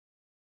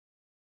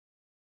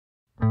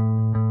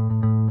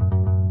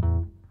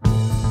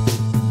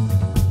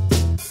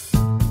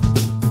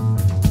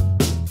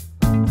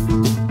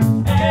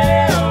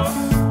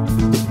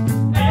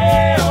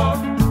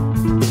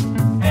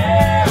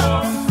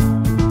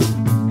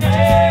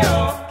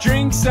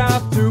weeks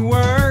after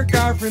work,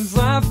 our friends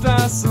left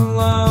us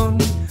alone.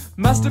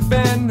 Must have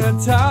been a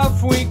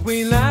tough week,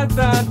 we let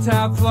the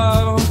tap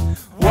flow.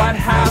 What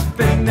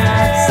happened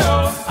next?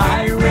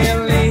 I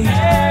really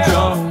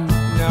don't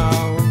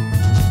know.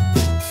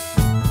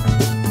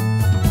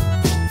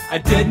 I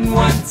didn't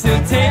want to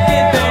take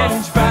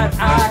advantage, but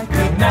I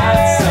could not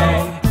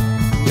say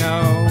no.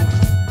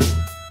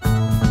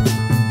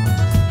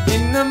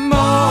 In the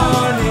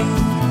morning,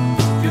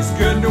 feels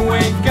good to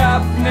wake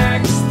up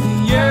next to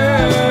you.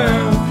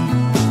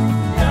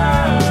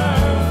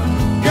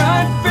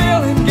 Good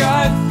feeling,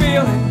 good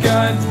feeling,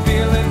 good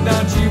feeling,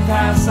 don't you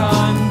pass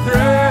on through.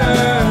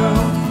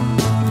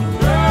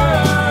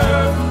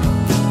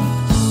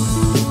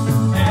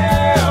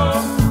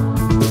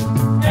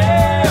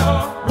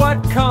 What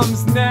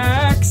comes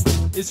next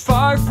is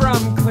far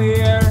from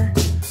clear.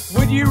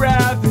 Would you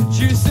rather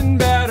juice and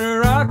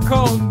better a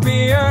cold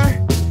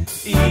beer?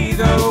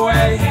 Either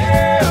way,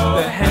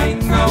 the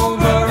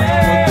hangover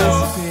will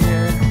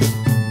disappear.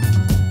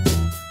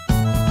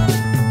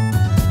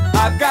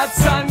 I've got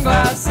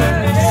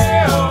sunglasses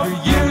for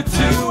you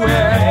to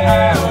wear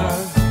out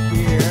of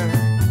here.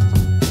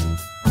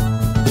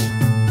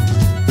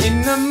 In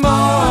the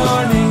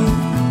morning,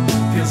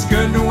 feels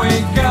good to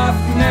wake up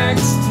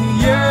next to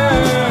you.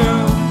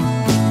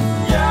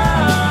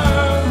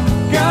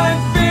 Good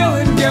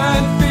feeling,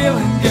 good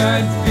feeling,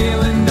 good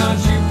feeling,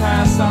 don't you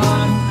pass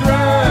on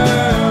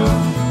through.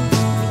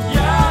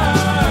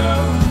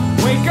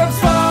 Wake up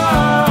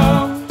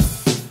slow,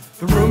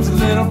 the room's a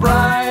little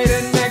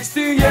brighter next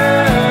to you.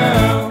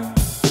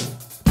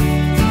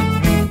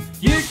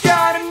 You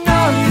gotta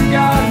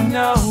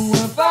know,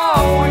 I've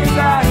always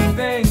had a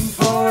thing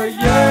for you.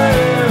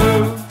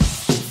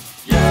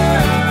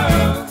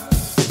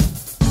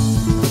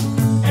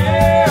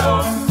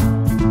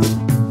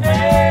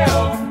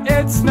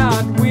 It's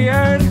not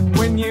weird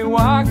when you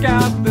walk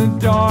out the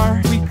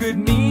door. We could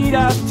meet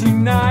up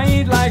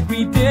tonight like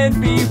we did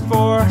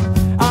before.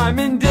 I'm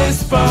in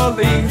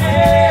disbelief.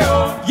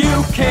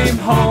 You came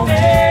home.